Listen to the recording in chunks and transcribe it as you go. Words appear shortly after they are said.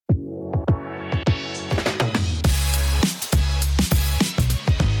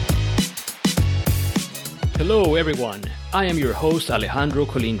Hello, everyone. I am your host, Alejandro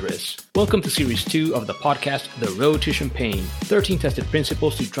Colindres. Welcome to Series 2 of the podcast, The Road to Champagne, 13 tested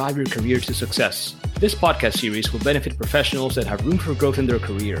principles to drive your career to success. This podcast series will benefit professionals that have room for growth in their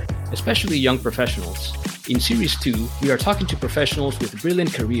career, especially young professionals. In Series 2, we are talking to professionals with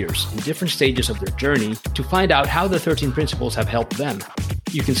brilliant careers in different stages of their journey to find out how the 13 principles have helped them.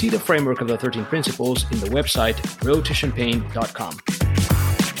 You can see the framework of the 13 principles in the website roadtochampagne.com.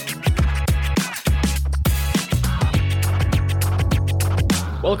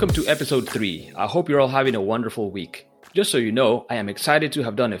 Welcome to episode 3. I hope you're all having a wonderful week. Just so you know, I am excited to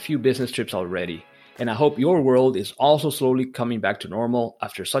have done a few business trips already, and I hope your world is also slowly coming back to normal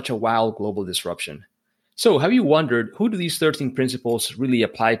after such a wild global disruption. So, have you wondered, who do these 13 principles really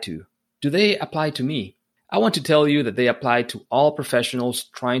apply to? Do they apply to me? I want to tell you that they apply to all professionals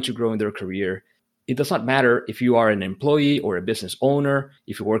trying to grow in their career. It does not matter if you are an employee or a business owner,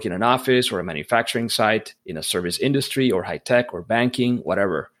 if you work in an office or a manufacturing site, in a service industry or high tech or banking,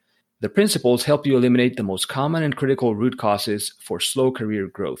 whatever. The principles help you eliminate the most common and critical root causes for slow career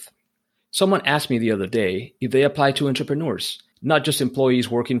growth. Someone asked me the other day if they apply to entrepreneurs, not just employees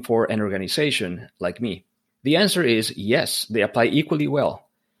working for an organization like me. The answer is yes, they apply equally well.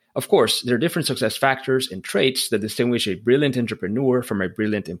 Of course, there are different success factors and traits that distinguish a brilliant entrepreneur from a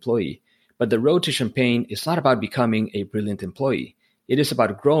brilliant employee. But the road to Champagne is not about becoming a brilliant employee. It is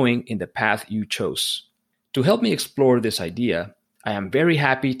about growing in the path you chose. To help me explore this idea, I am very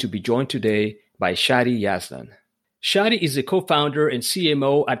happy to be joined today by Shadi Yazdan. Shadi is the co-founder and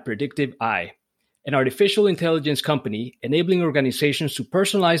CMO at PredictivEye, an artificial intelligence company enabling organizations to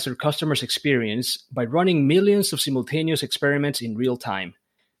personalize their customers' experience by running millions of simultaneous experiments in real time.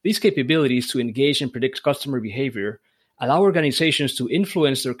 These capabilities to engage and predict customer behavior allow organizations to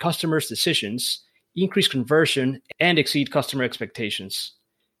influence their customers' decisions, increase conversion, and exceed customer expectations.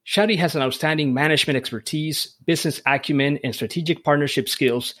 Shadi has an outstanding management expertise, business acumen, and strategic partnership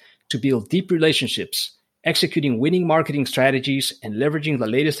skills to build deep relationships, executing winning marketing strategies, and leveraging the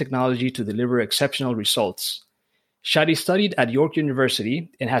latest technology to deliver exceptional results. Shadi studied at York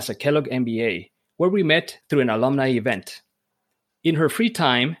University and has a Kellogg MBA, where we met through an alumni event. In her free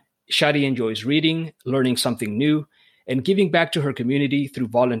time, Shadi enjoys reading, learning something new, and giving back to her community through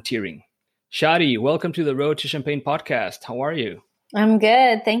volunteering. Shadi, welcome to the Road to Champagne podcast. How are you? I'm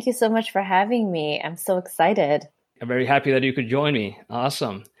good. Thank you so much for having me. I'm so excited. I'm very happy that you could join me.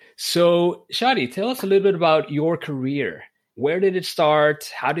 Awesome. So, Shadi, tell us a little bit about your career. Where did it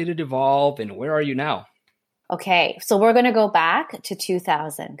start? How did it evolve? And where are you now? Okay, so we're going to go back to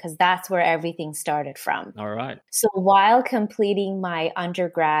 2000 because that's where everything started from. All right. So while completing my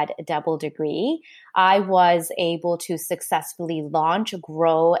undergrad double degree, I was able to successfully launch,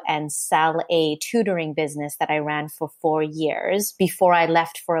 grow, and sell a tutoring business that I ran for 4 years before I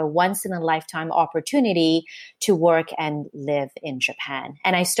left for a once-in-a-lifetime opportunity to work and live in Japan.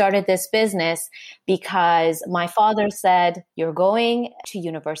 And I started this business because my father said, you're going to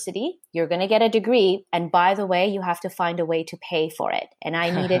university, you're going to get a degree, and by the way, you have to find a way to pay for it. And I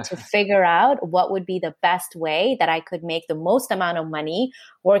needed to figure out what would be the best way that I could make the most amount of money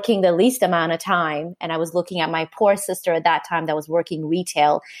working the least amount of time. And I was looking at my poor sister at that time that was working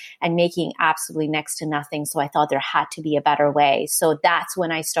retail and making absolutely next to nothing. So I thought there had to be a better way. So that's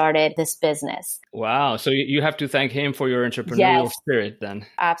when I started this business. Wow. So you have to thank him for your entrepreneurial spirit then.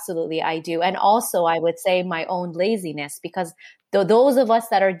 Absolutely, I do. And also I would say my own laziness, because those of us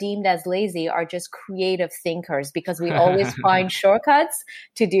that are deemed as lazy are just creative thinkers because we always find shortcuts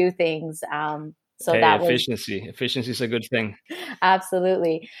to do things. So that efficiency is a good thing.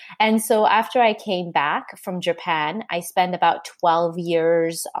 Absolutely. And so after I came back from Japan, I spent about 12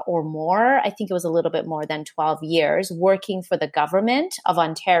 years or more. I think it was a little bit more than 12 years working for the government of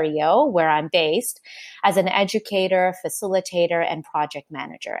Ontario, where I'm based, as an educator, facilitator, and project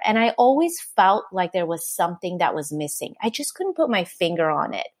manager. And I always felt like there was something that was missing. I just couldn't put my finger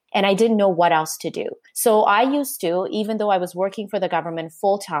on it. And I didn't know what else to do. So I used to, even though I was working for the government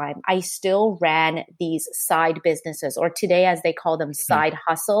full time, I still ran these side businesses, or today as they call them, side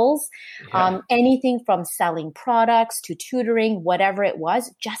hustles. Yeah. Anything from selling products to tutoring, whatever it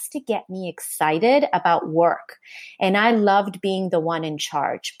was, just to get me excited about work. And I loved being the one in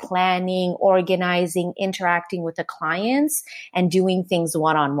charge, planning, organizing, interacting with the clients, and doing things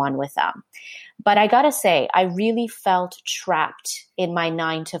one-on-one with them. But I gotta say, I really felt trapped in my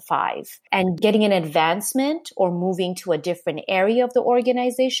 9 to 5, and getting an advancement or moving to a different area of the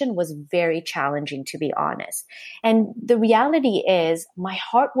organization was very challenging, to be honest. And the reality is my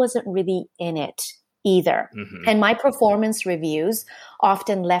heart wasn't really in it either. Mm-hmm. And my performance reviews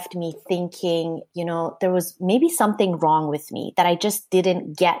often left me thinking, there was maybe something wrong with me, that I just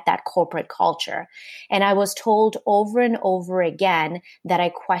didn't get that corporate culture. And I was told over and over again that I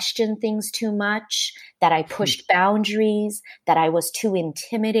questioned things too much, that I pushed boundaries, that I was too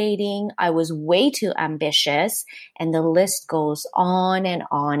intimidating, I was way too ambitious, and the list goes on and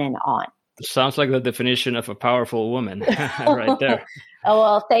on and on. Sounds like the definition of a powerful woman right there. Oh,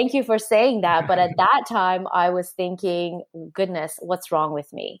 well, thank you for saying that. But at that time, I was thinking, goodness, what's wrong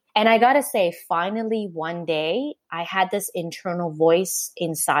with me? And I got to say, finally, one day, I had this internal voice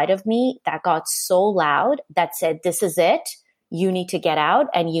inside of me that got so loud that said, this is it. You need to get out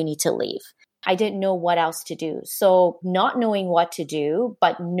and you need to leave. I didn't know what else to do. So not knowing what to do,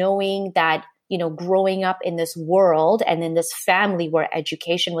 but knowing that growing up in this world and in this family where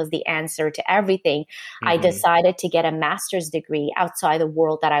education was the answer to everything, I decided to get a master's degree outside the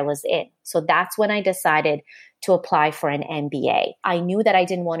world that I was in. So that's when I decided to apply for an MBA. I knew that I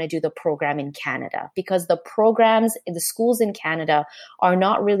didn't want to do the program in Canada because the programs in the schools in Canada are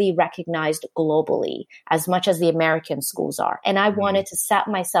not really recognized globally as much as the American schools are. And I wanted to set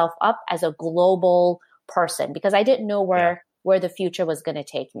myself up as a global person because I didn't know where the future was going to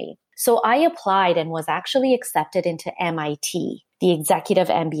take me. So I applied and was actually accepted into MIT, the executive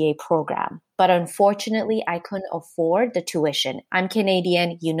MBA program. But unfortunately, I couldn't afford the tuition. I'm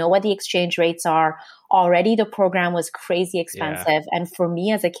Canadian. You know what the exchange rates are. Already the program was crazy expensive. Yeah. And for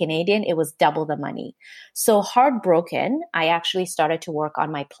me as a Canadian, it was double the money. So heartbroken, I actually started to work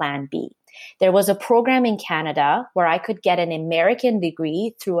on my plan B. There was a program in Canada where I could get an American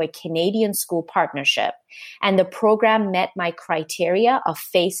degree through a Canadian school partnership. And the program met my criteria of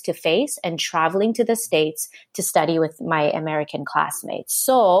face-to-face and traveling to the States to study with my American classmates.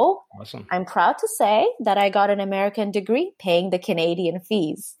 So awesome. I'm proud to say that I got an American degree paying the Canadian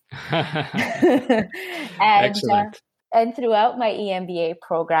fees. Excellent. And throughout my EMBA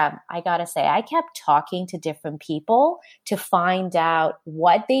program, I got to say, I kept talking to different people to find out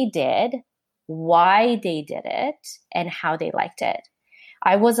what they did, why they did it, and how they liked it.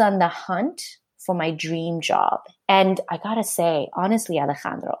 I was on the hunt for my dream job. And I got to say, honestly,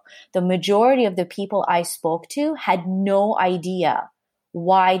 Alejandro, the majority of the people I spoke to had no idea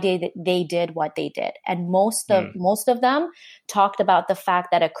why they did what they did. And most of them talked about the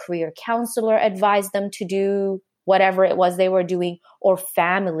fact that a career counselor advised them to do whatever it was they were doing, or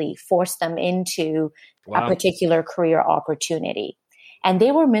family forced them into a particular career opportunity. And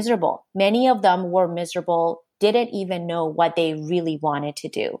they were miserable. Many of them were miserable, didn't even know what they really wanted to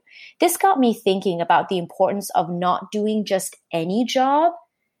do. This got me thinking about the importance of not doing just any job.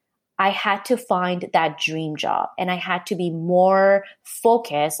 I had to find that dream job, and I had to be more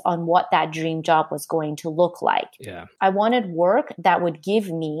focused on what that dream job was going to look like. Yeah. I wanted work that would give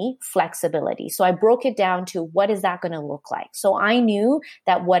me flexibility. So I broke it down to what is that going to look like? So I knew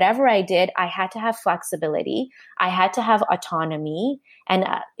that whatever I did, I had to have flexibility. I had to have autonomy, and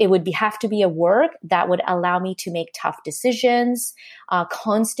it would have to be a work that would allow me to make tough decisions,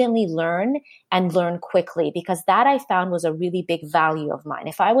 constantly learn quickly, because that I found was a really big value of mine.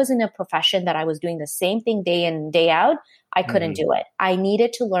 If I was in a profession that I was doing the same thing day in and day out, I couldn't do it. I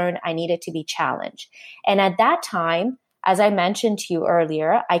needed to learn. I needed to be challenged. And at that time, as I mentioned to you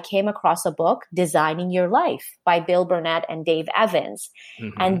earlier, I came across a book, Designing Your Life by Bill Burnett and Dave Evans.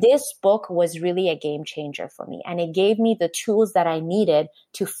 And this book was really a game changer for me. And it gave me the tools that I needed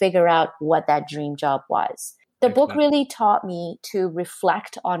to figure out what that dream job was. The book really taught me to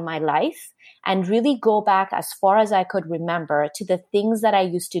reflect on my life and really go back as far as I could remember to the things that I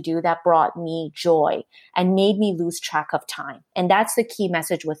used to do that brought me joy and made me lose track of time. And that's the key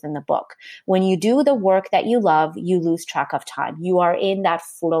message within the book. When you do the work that you love, you lose track of time. You are in that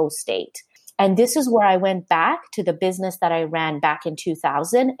flow state. And this is where I went back to the business that I ran back in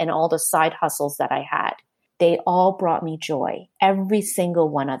 2000 and all the side hustles that I had. They all brought me joy, every single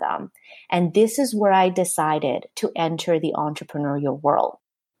one of them. And this is where I decided to enter the entrepreneurial world.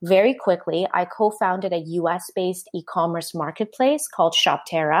 Very quickly, I co-founded a US-based e-commerce marketplace called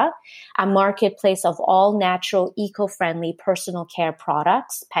Shoptera, a marketplace of all natural, eco-friendly personal care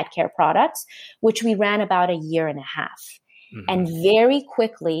products, pet care products, which we ran about a year and a half. And very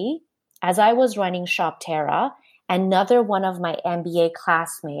quickly, as I was running Shoptera, another one of my MBA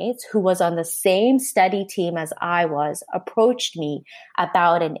classmates who was on the same study team as I was approached me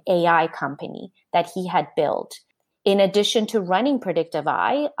about an AI company that he had built. In addition to running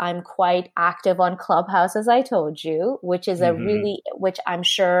PredictivEye, I'm quite active on Clubhouse, as I told you, which is which I'm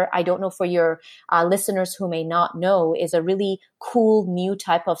sure, I don't know for your listeners who may not know, is a really cool new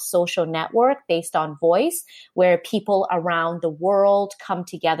type of social network based on voice, where people around the world come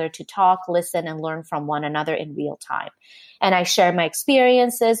together to talk, listen, and learn from one another in real time. And I share my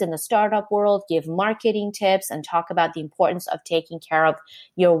experiences in the startup world, give marketing tips, and talk about the importance of taking care of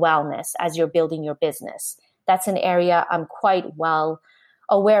your wellness as you're building your business. That's an area I'm quite well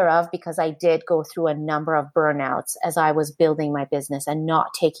aware of because I did go through a number of burnouts as I was building my business and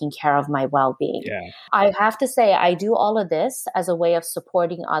not taking care of my well-being. Yeah. I have to say, I do all of this as a way of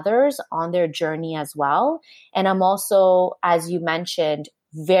supporting others on their journey as well. And I'm also, as you mentioned,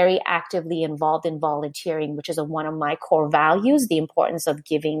 very actively involved in volunteering, which is one of my core values, the importance of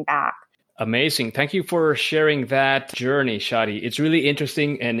giving back. Amazing. Thank you for sharing that journey, Shadi. It's really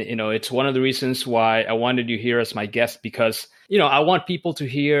interesting. And, it's one of the reasons why I wanted you here as my guest, because, I want people to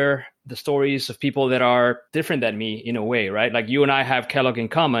hear the stories of people that are different than me in a way, right? Like you and I have Kellogg in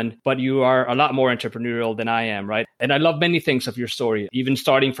common, but you are a lot more entrepreneurial than I am, right? And I love many things of your story, even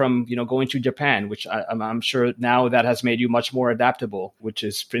starting from, going to Japan, which I'm sure now that has made you much more adaptable, which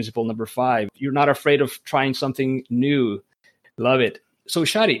is principle number 5. You're not afraid of trying something new. Love it. So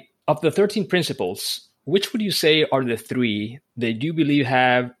Shadi, of the 13 principles, which would you say are the 3 that you believe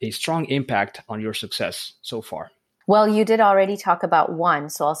have a strong impact on your success so far? Well, you did already talk about one,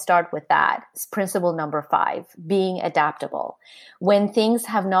 so I'll start with that. It's principle number 5, being adaptable. When things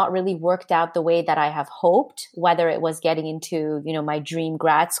have not really worked out the way that I have hoped, whether it was getting into, my dream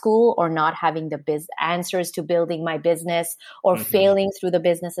grad school or not having the answers to building my business or failing through the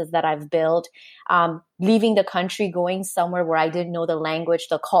businesses that I've built, leaving the country, going somewhere where I didn't know the language,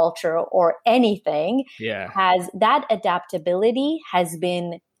 the culture, or anything, that adaptability has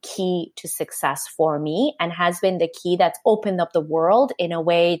been key to success for me and has been the key that's opened up the world in a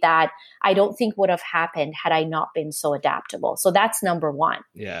way that I don't think would have happened had I not been so adaptable. So that's number 1.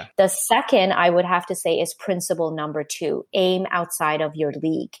 Yeah. The second I would have to say is principle number 2, aim outside of your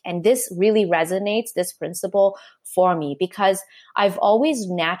league. And this really resonates, this principle, for me, because I've always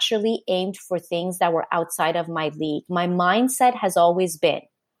naturally aimed for things that were outside of my league. My mindset has always been,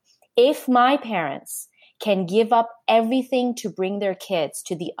 if my parents can give up everything to bring their kids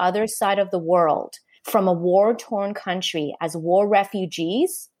to the other side of the world from a war-torn country as war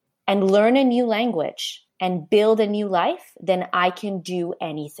refugees and learn a new language and build a new life, then I can do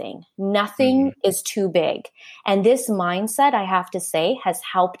anything. Nothing is too big. And this mindset, I have to say, has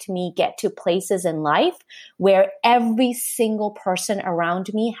helped me get to places in life where every single person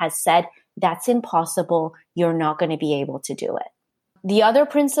around me has said, that's impossible. You're not going to be able to do it. The other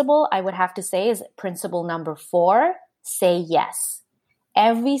principle I would have to say is principle number 4, say yes.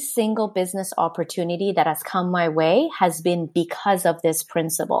 Every single business opportunity that has come my way has been because of this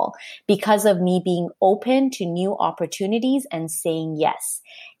principle, because of me being open to new opportunities and saying yes.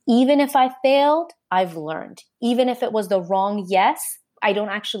 Even if I failed, I've learned. Even if it was the wrong yes, I don't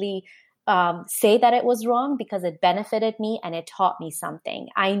actually say that it was wrong because it benefited me and it taught me something.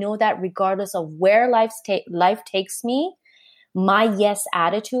 I know that regardless of where life takes me, my yes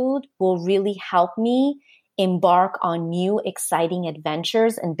attitude will really help me embark on new exciting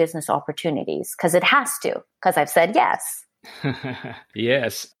adventures and business opportunities, because it has to, because I've said yes.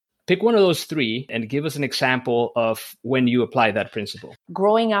 Yes. Pick one of those 3 and give us an example of when you apply that principle.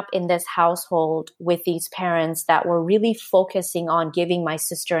 Growing up in this household with these parents that were really focusing on giving my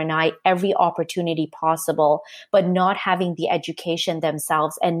sister and I every opportunity possible, but not having the education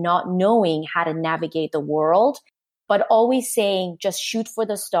themselves and not knowing how to navigate the world, but always saying, just shoot for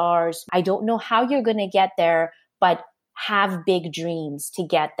the stars. I don't know how you're going to get there, but have big dreams to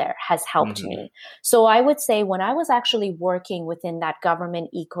get there has helped me. So I would say when I was actually working within that government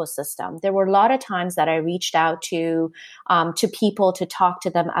ecosystem, there were a lot of times that I reached out to people to talk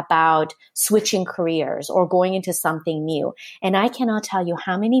to them about switching careers or going into something new. And I cannot tell you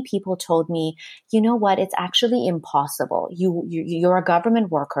how many people told me, you know what, it's actually impossible. You're a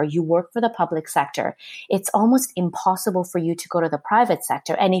government worker. You work for the public sector. It's almost impossible for you to go to the private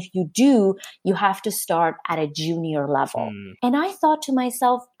sector. And if you do, you have to start at a junior level. And I thought to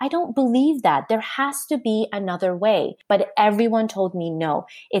myself, I don't believe that. There has to be another way. But everyone told me, no,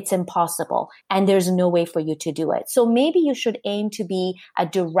 it's impossible. And there's no way for you to do it. So maybe you should aim to be a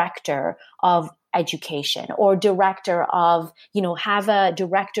director of education or director of, have a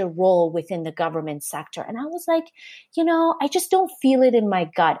director role within the government sector. And I was like, I just don't feel it in my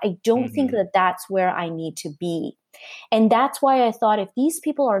gut. I don't think that that's where I need to be. And that's why I thought if these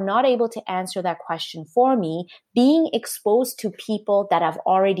people are not able to answer that question for me, being exposed to people that have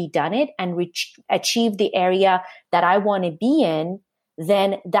already done it and achieved the area that I want to be in,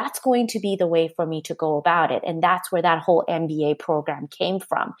 then that's going to be the way for me to go about it. And that's where that whole MBA program came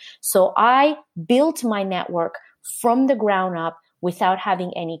from. So I built my network from the ground up without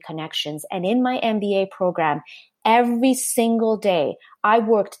having any connections. And in my MBA program, every single day, I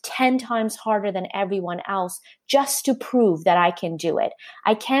worked 10 times harder than everyone else just to prove that I can do it.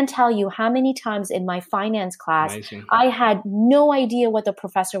 I can't tell you how many times in my finance class, Amazing. I had no idea what the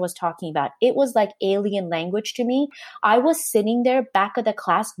professor was talking about. It was like alien language to me. I was sitting there back of the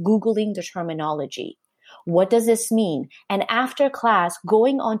class, Googling the terminology. What does this mean? And after class,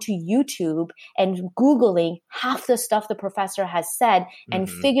 going onto YouTube and Googling half the stuff the professor has said and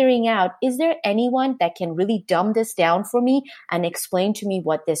figuring out, is there anyone that can really dumb this down for me and explain to me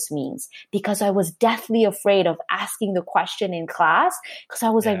what this means? Because I was deathly afraid of asking the question in class because I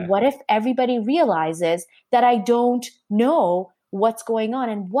was like, what if everybody realizes that I don't know what's going on?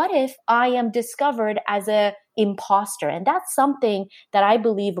 And what if I am discovered as a imposter? And that's something that I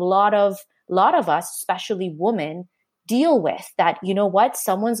believe a lot of us, especially women, deal with, that,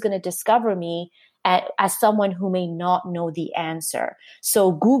 someone's going to discover me as someone who may not know the answer.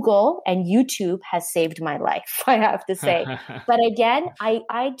 So Google and YouTube has saved my life, I have to say. But again,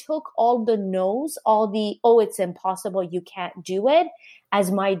 I took all the no's, all the, it's impossible, you can't do it,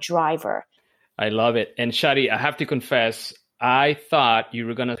 as my driver. I love it. And Shadi, I have to confess, I thought you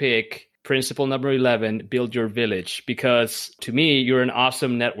were going to pick principle number 11, build your village, because to me, you're an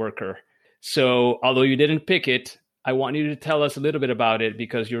awesome networker. So although you didn't pick it, I want you to tell us a little bit about it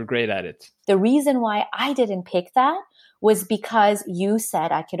because you're great at it. The reason why I didn't pick that was because you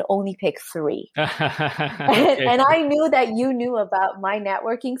said I could only pick 3. Okay. And I knew that you knew about my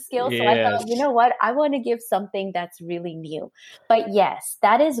networking skills. So I thought, you know what? I want to give something that's really new. But yes,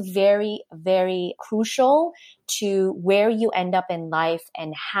 that is very, very crucial to where you end up in life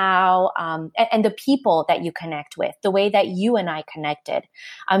and how, and the people that you connect with, the way that you and I connected.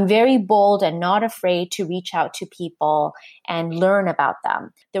 I'm very bold and not afraid to reach out to people and learn about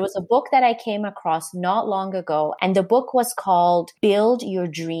them. There was a book that I came across not long ago, and the book was called Build Your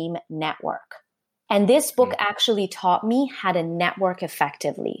Dream Network. And this book actually taught me how to network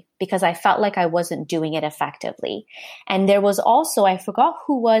effectively because I felt like I wasn't doing it effectively. And there was also, I forgot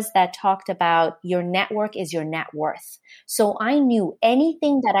who was that talked about your network is your net worth. So I knew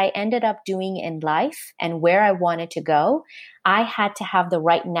anything that I ended up doing in life and where I wanted to go, I had to have the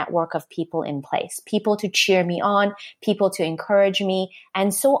right network of people in place, people to cheer me on, people to encourage me.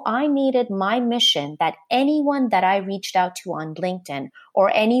 And so I made it my mission that anyone that I reached out to on LinkedIn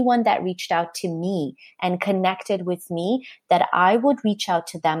or anyone that reached out to me and connected with me, that I would reach out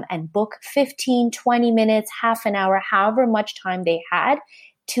to them and book 15, 20 minutes, half an hour, however much time they had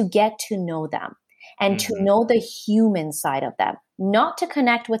to get to know them and to know the human side of them. Not to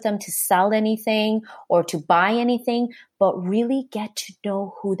connect with them to sell anything or to buy anything, but really get to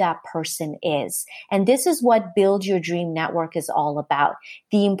know who that person is. And this is what Build Your Dream Network is all about.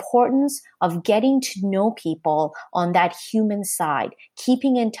 The importance of getting to know people on that human side,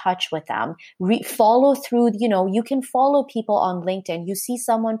 keeping in touch with them, follow through, you can follow people on LinkedIn. You see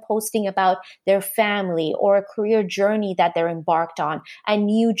someone posting about their family or a career journey that they're embarked on, a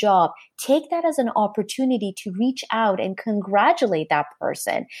new job. Take that as an opportunity to reach out and congratulate that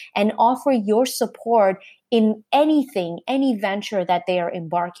person and offer your support in anything, any venture that they are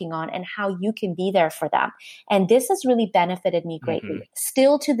embarking on and how you can be there for them. And this has really benefited me greatly.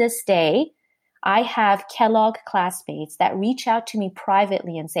 Still to this day, I have Kellogg classmates that reach out to me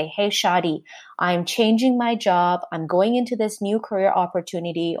privately and say, hey, Shadi, I'm changing my job. I'm going into this new career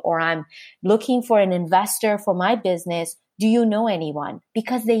opportunity, or I'm looking for an investor for my business. Do you know anyone?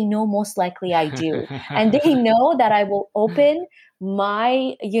 Because they know most likely I do. And they know that I will open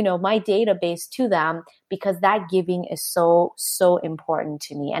my database to them because that giving is so, so important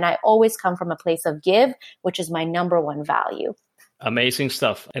to me. And I always come from a place of give, which is my number one value. Amazing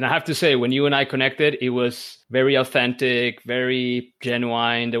stuff. And I have to say, when you and I connected, it was very authentic, very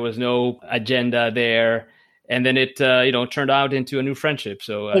genuine. There was no agenda there. And then it, turned out into a new friendship.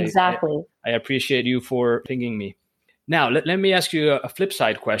 So exactly. I appreciate you for pinging me. Now, let me ask you a flip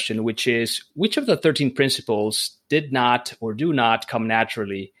side question, which is, which of the 13 principles did not or do not come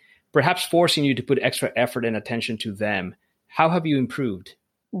naturally, perhaps forcing you to put extra effort and attention to them? How have you improved?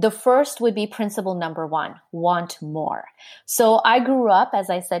 The first would be principle number one, want more. So I grew up, as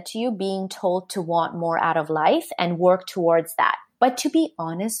I said to you, being told to want more out of life and work towards that. But to be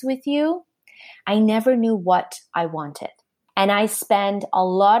honest with you, I never knew what I wanted. And I spend a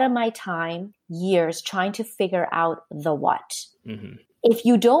lot of my time, years, trying to figure out the what. Mm-hmm. If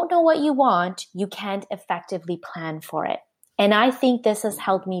you don't know what you want, you can't effectively plan for it. And I think this has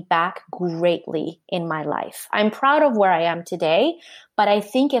held me back greatly in my life. I'm proud of where I am today, but I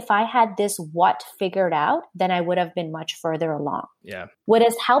think if I had this what figured out, then I would have been much further along. Yeah. What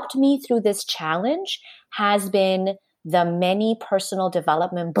has helped me through this challenge has been the many personal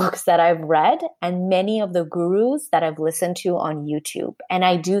development books that I've read and many of the gurus that I've listened to on YouTube. And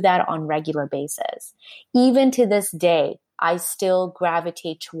I do that on a regular basis. Even to this day, I still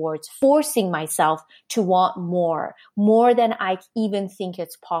gravitate towards forcing myself to want more than I even think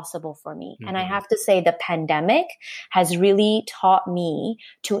it's possible for me. Mm-hmm. And I have to say the pandemic has really taught me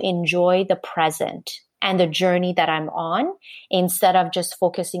to enjoy the present and the journey that I'm on instead of just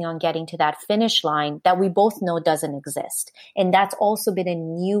focusing on getting to that finish line that we both know doesn't exist. And that's also been a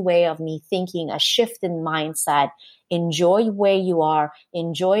new way of me thinking, a shift in mindset. Enjoy where you are,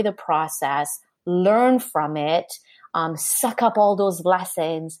 enjoy the process, learn from it, suck up all those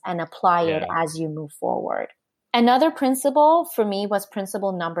lessons and apply it as you move forward. Another principle for me was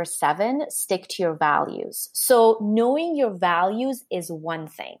principle number 7, stick to your values. So knowing your values is one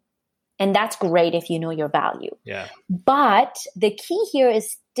thing. And that's great if you know your value. Yeah. But the key here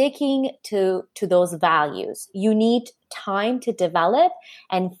is sticking to those values. You need time to develop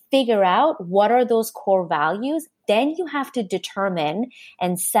and figure out what are those core values. Then you have to determine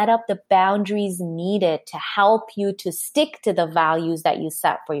and set up the boundaries needed to help you to stick to the values that you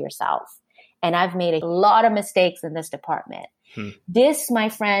set for yourself. And I've made a lot of mistakes in this department. This, my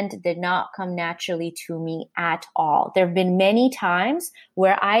friend, did not come naturally to me at all. There have been many times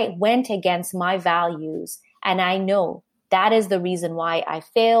where I went against my values, and I know that is the reason why I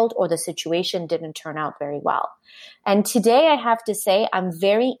failed or the situation didn't turn out very well. And today I have to say I'm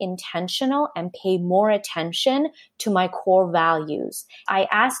very intentional and pay more attention to my core values. I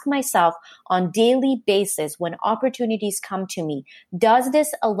ask myself on daily basis when opportunities come to me, does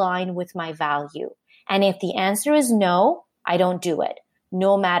this align with my value? And if the answer is no, I don't do it,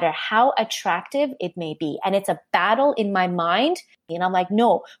 no matter how attractive it may be. And it's a battle in my mind. And I'm like,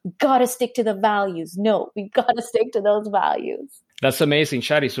 no, we got to stick to the values. No, we got to stick to those values. That's amazing,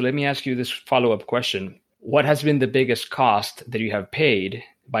 Shadi. So let me ask you this follow-up question. What has been the biggest cost that you have paid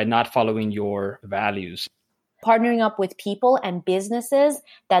by not following your values? Partnering up with people and businesses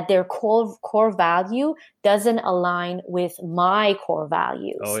that their core value doesn't align with my core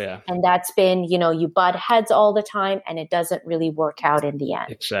values. Oh, yeah. And that's been, you butt heads all the time and it doesn't really work out in the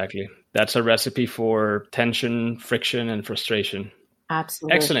end. Exactly. That's a recipe for tension, friction, and frustration.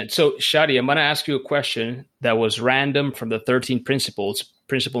 Absolutely. Excellent. So, Shadi, I'm going to ask you a question that was random from the 13 principles.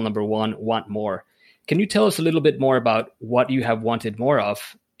 Principle number 1, want more. Can you tell us a little bit more about what you have wanted more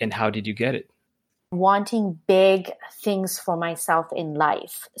of and how did you get it? Wanting big things for myself in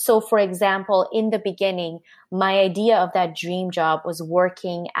life. So for example, in the beginning, my idea of that dream job was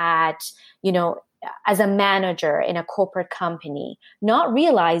working at, as a manager in a corporate company, not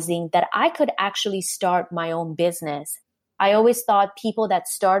realizing that I could actually start my own business. I always thought people that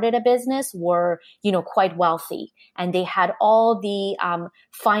started a business were, quite wealthy and they had all the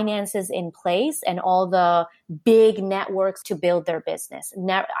finances in place and all the big networks to build their business.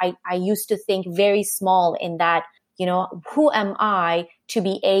 Now, I used to think very small in that, who am I to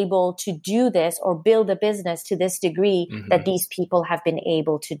be able to do this or build a business to this degree that these people have been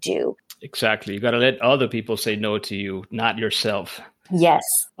able to do? Exactly. You got to let other people say no to you, not yourself. Yes.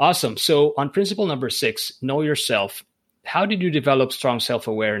 Awesome. So on principle number 6, know yourself. How did you develop strong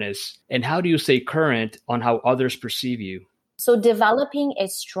self-awareness and how do you stay current on how others perceive you? So developing a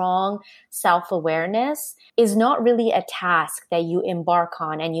strong self-awareness is not really a task that you embark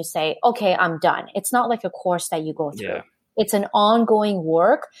on and you say, okay, I'm done. It's not like a course that you go through. Yeah. It's an ongoing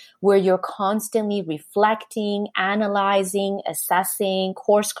work where you're constantly reflecting, analyzing, assessing,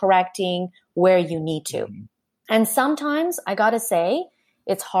 course correcting where you need to. And sometimes I got to say,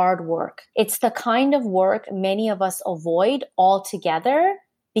 it's hard work. It's the kind of work many of us avoid altogether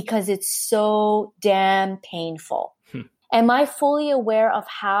because it's so damn painful. Am I fully aware of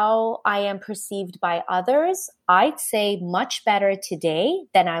how I am perceived by others? I'd say much better today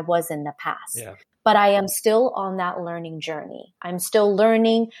than I was in the past. Yeah. But I am still on that learning journey. I'm still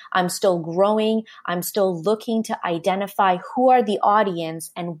learning. I'm still growing. I'm still looking to identify who are the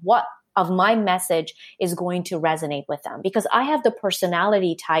audience and what of my message is going to resonate with them. Because I have the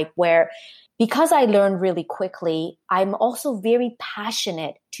personality type where, because I learned really quickly, I'm also very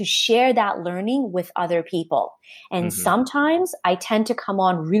passionate to share that learning with other people. And sometimes I tend to come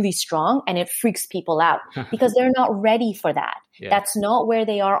on really strong and it freaks people out because they're not ready for that. Yeah. That's not where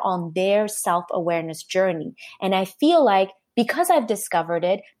they are on their self-awareness journey. And I feel like because I've discovered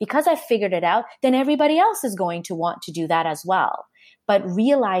it, because I've figured it out, then everybody else is going to want to do that as well. But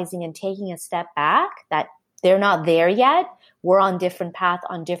realizing and taking a step back that they're not there yet, we're on different path,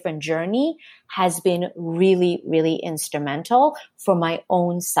 on different journey, has been really, really instrumental for my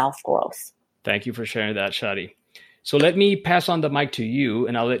own self-growth. Thank you for sharing that, Shadi. So let me pass on the mic to you,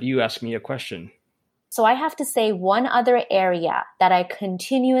 and I'll let you ask me a question. So I have to say one other area that I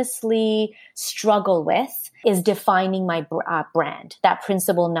continuously struggle with is defining my brand, that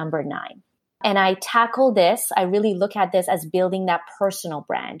principle number 9. And I tackle this, I really look at this as building that personal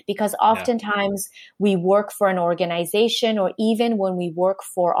brand, because oftentimes we work for an organization, or even when we work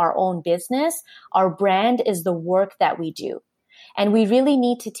for our own business, our brand is the work that we do. And we really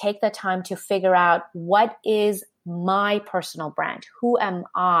need to take the time to figure out what is my personal brand? Who am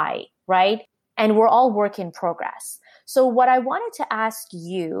I, right? And we're all work in progress. So what I wanted to ask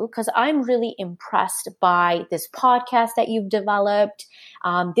you, because I'm really impressed by this podcast that you've developed,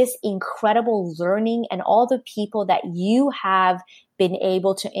 this incredible learning and all the people that you have been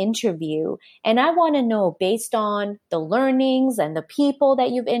able to interview. And I want to know, based on the learnings and the people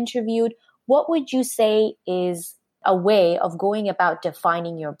that you've interviewed, what would you say is a way of going about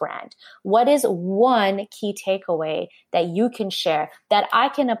defining your brand? What is one key takeaway that you can share that I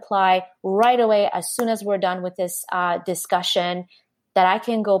can apply right away as soon as we're done with this discussion, that I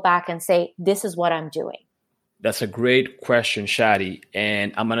can go back and say, this is what I'm doing? That's a great question, Shadi,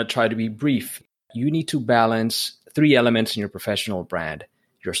 and I'm going to try to be brief. You need to balance 3 elements in your professional brand: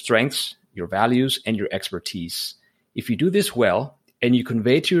 your strengths, your values, and your expertise. If you do this well, and you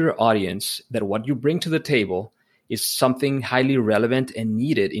convey to your audience that what you bring to the table is something highly relevant and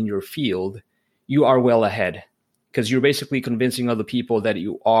needed in your field, you are well ahead, because you're basically convincing other people that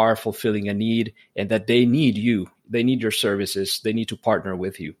you are fulfilling a need and that they need you. They need your services. They need to partner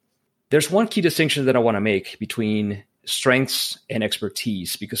with you. There's one key distinction that I want to make between strengths and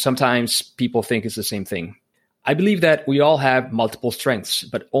expertise, because sometimes people think it's the same thing. I believe that we all have multiple strengths,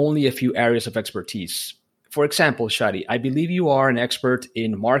 but only a few areas of expertise. For example, Shadi, I believe you are an expert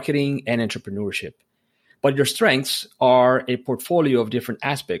in marketing and entrepreneurship. But your strengths are a portfolio of different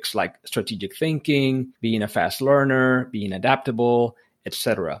aspects like strategic thinking, being a fast learner, being adaptable,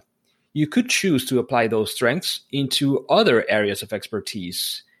 etc. You could choose to apply those strengths into other areas of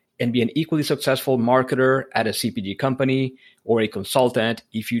expertise and be an equally successful marketer at a CPG company or a consultant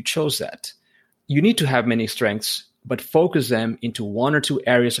if you chose that. You need to have many strengths, but focus them into 1 or 2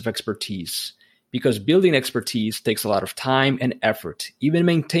 areas of expertise, because building expertise takes a lot of time and effort. Even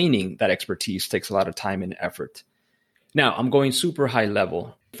maintaining that expertise takes a lot of time and effort. Now, I'm going super high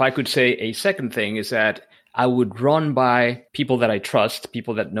level. If I could say a second thing is that I would run by people that I trust,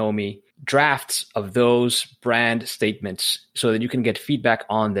 people that know me, drafts of those brand statements so that you can get feedback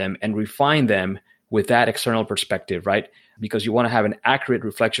on them and refine them with that external perspective, right? Because you want to have an accurate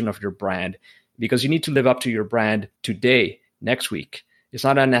reflection of your brand, because you need to live up to your brand today, next week. It's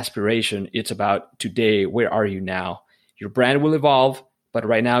not an aspiration. It's about today. Where are you now? Your brand will evolve, but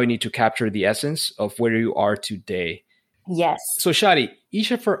right now you need to capture the essence of where you are today. Yes. So Shadi,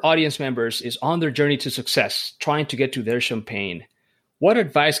 each of our audience members is on their journey to success, trying to get to their champagne. What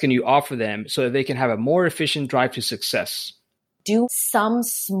advice can you offer them so that they can have a more efficient drive to success? Do some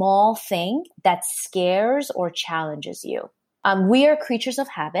small thing that scares or challenges you. We are creatures of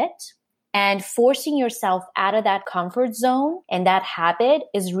habit. And forcing yourself out of that comfort zone and that habit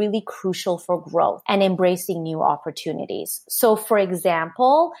is really crucial for growth and embracing new opportunities. So for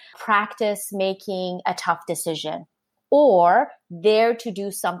example, practice making a tough decision or dare to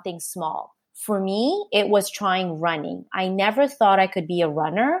do something small. For me, it was trying running. I never thought I could be a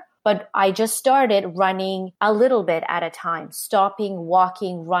runner, but I just started running a little bit at a time, stopping,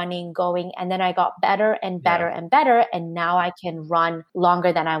 walking, running, going, and then I got better and better and better, and now I can run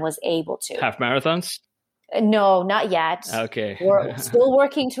longer than I was able to. Half marathons? No, not yet. Okay. We're still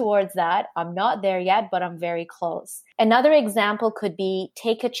working towards that. I'm not there yet, but I'm very close. Another example could be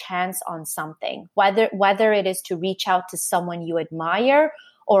take a chance on something, whether it is to reach out to someone you admire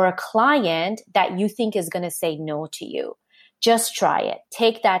or a client that you think is going to say no to you. Just try it.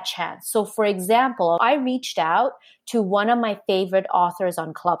 Take that chance. So for example, I reached out to one of my favorite authors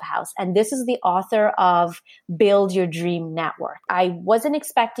on Clubhouse, and this is the author of Build Your Dream Network. I wasn't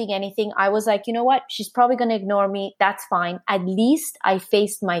expecting anything. I was like, you know what? She's probably going to ignore me. That's fine. At least I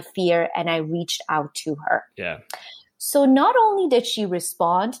faced my fear and I reached out to her. Yeah. So not only did she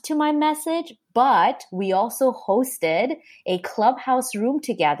respond to my message, but we also hosted a Clubhouse room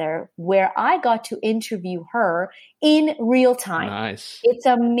together where I got to interview her in real time. Nice. It's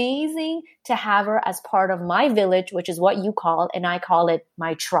amazing to have her as part of my village, which is what you call, and I call it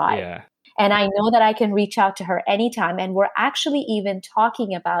my tribe. Yeah. And I know that I can reach out to her anytime. And we're actually even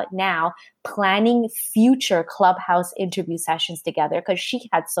talking about now planning future Clubhouse interview sessions together because she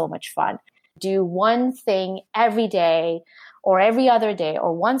had so much fun. Do one thing every day or every other day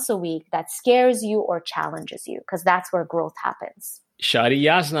or once a week that scares you or challenges you, because that's where growth happens. Shadi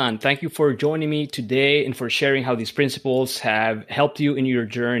Yazdan, thank you for joining me today and for sharing how these principles have helped you in your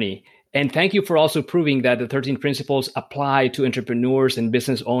journey. And thank you for also proving that the 13 principles apply to entrepreneurs and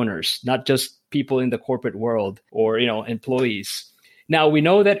business owners, not just people in the corporate world or, employees. Now, we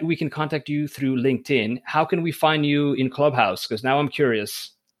know that we can contact you through LinkedIn. How can we find you in Clubhouse? Because now I'm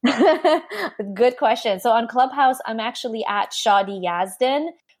curious. Good question. So on Clubhouse, I'm actually at Shadi Yazdan.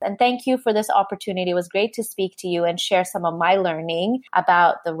 And thank you for this opportunity. It was great to speak to you and share some of my learning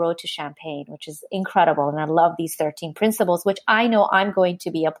about the road to champagne, which is incredible. And I love these 13 principles, which I know I'm going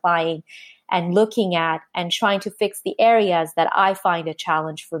to be applying and looking at and trying to fix the areas that I find a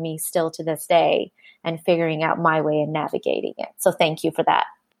challenge for me still to this day and figuring out my way and navigating it. So thank you for that.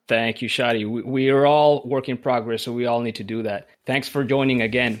 Thank you, Shadi. We are all work in progress, so we all need to do that. Thanks for joining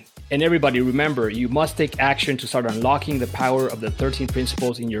again. And everybody, remember, you must take action to start unlocking the power of the 13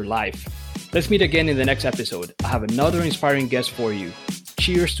 principles in your life. Let's meet again in the next episode. I have another inspiring guest for you.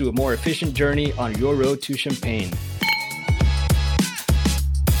 Cheers to a more efficient journey on your road to champagne.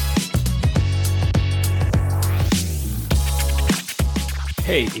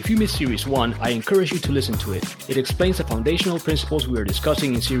 Hey, if you missed Series 1, I encourage you to listen to it. It explains the foundational principles we are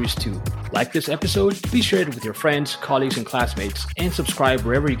discussing in Series 2. Like this episode, please share it with your friends, colleagues, and classmates, and subscribe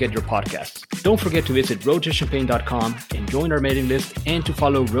wherever you get your podcasts. Don't forget to visit roadtochampagne.com and join our mailing list, and to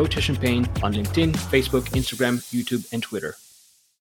follow Road to Champagne on LinkedIn, Facebook, Instagram, YouTube, and Twitter.